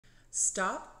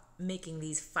Stop making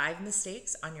these 5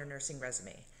 mistakes on your nursing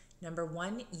resume. Number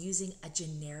 1, using a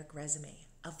generic resume.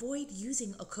 Avoid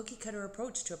using a cookie cutter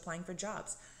approach to applying for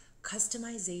jobs.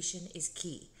 Customization is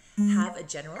key. Have a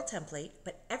general template,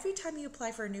 but every time you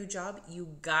apply for a new job, you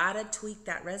gotta tweak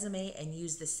that resume and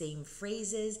use the same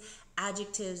phrases,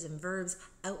 adjectives, and verbs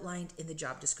outlined in the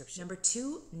job description. Number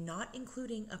 2, not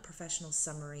including a professional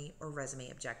summary or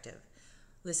resume objective.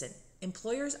 Listen,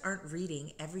 employers aren't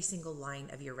reading every single line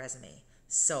of your resume.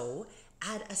 So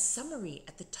add a summary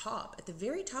at the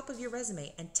very top of your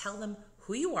resume, and tell them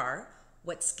who you are,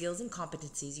 what skills and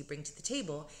competencies you bring to the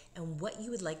table, and what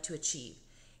you would like to achieve.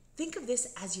 Think of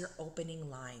this as your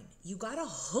opening line. You gotta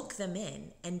hook them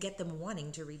in and get them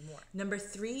wanting to read more. Number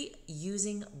 3,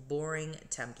 using boring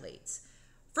templates.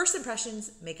 First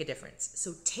impressions make a difference.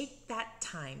 So take that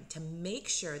time to make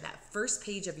sure that first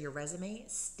page of your resume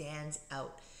stands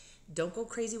out. Don't go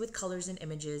crazy with colors and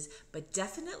images, but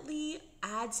definitely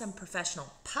add some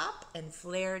professional pop and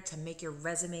flair to make your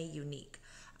resume unique.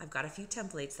 I've got a few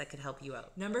templates that could help you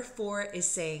out. Number 4 is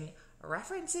saying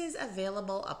references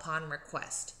available upon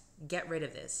request. Get rid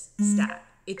of this stat.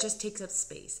 It just takes up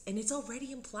space and it's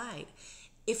already implied.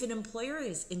 If an employer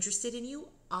is interested in you,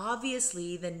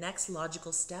 obviously the next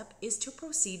logical step is to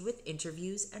proceed with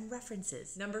interviews and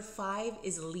references. Number 5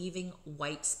 is leaving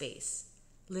white space.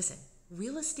 Listen,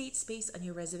 real estate space on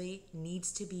your resume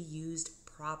needs to be used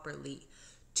properly.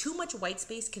 Too much white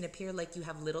space can appear like you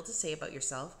have little to say about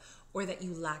yourself or that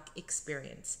you lack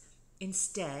experience.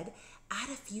 Instead, add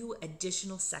a few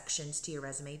additional sections to your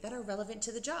resume that are relevant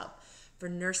to the job. For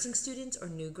nursing students or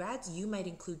new grads, you might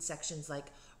include sections like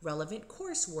relevant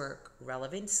coursework,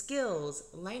 relevant skills,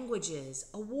 languages,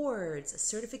 awards,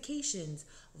 certifications,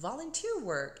 volunteer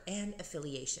work, and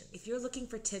affiliation. If you're looking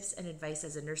for tips and advice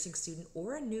as a nursing student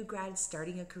or a new grad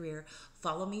starting a career,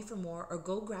 follow me for more or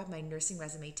go grab my nursing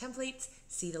resume templates.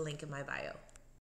 See the link in my bio.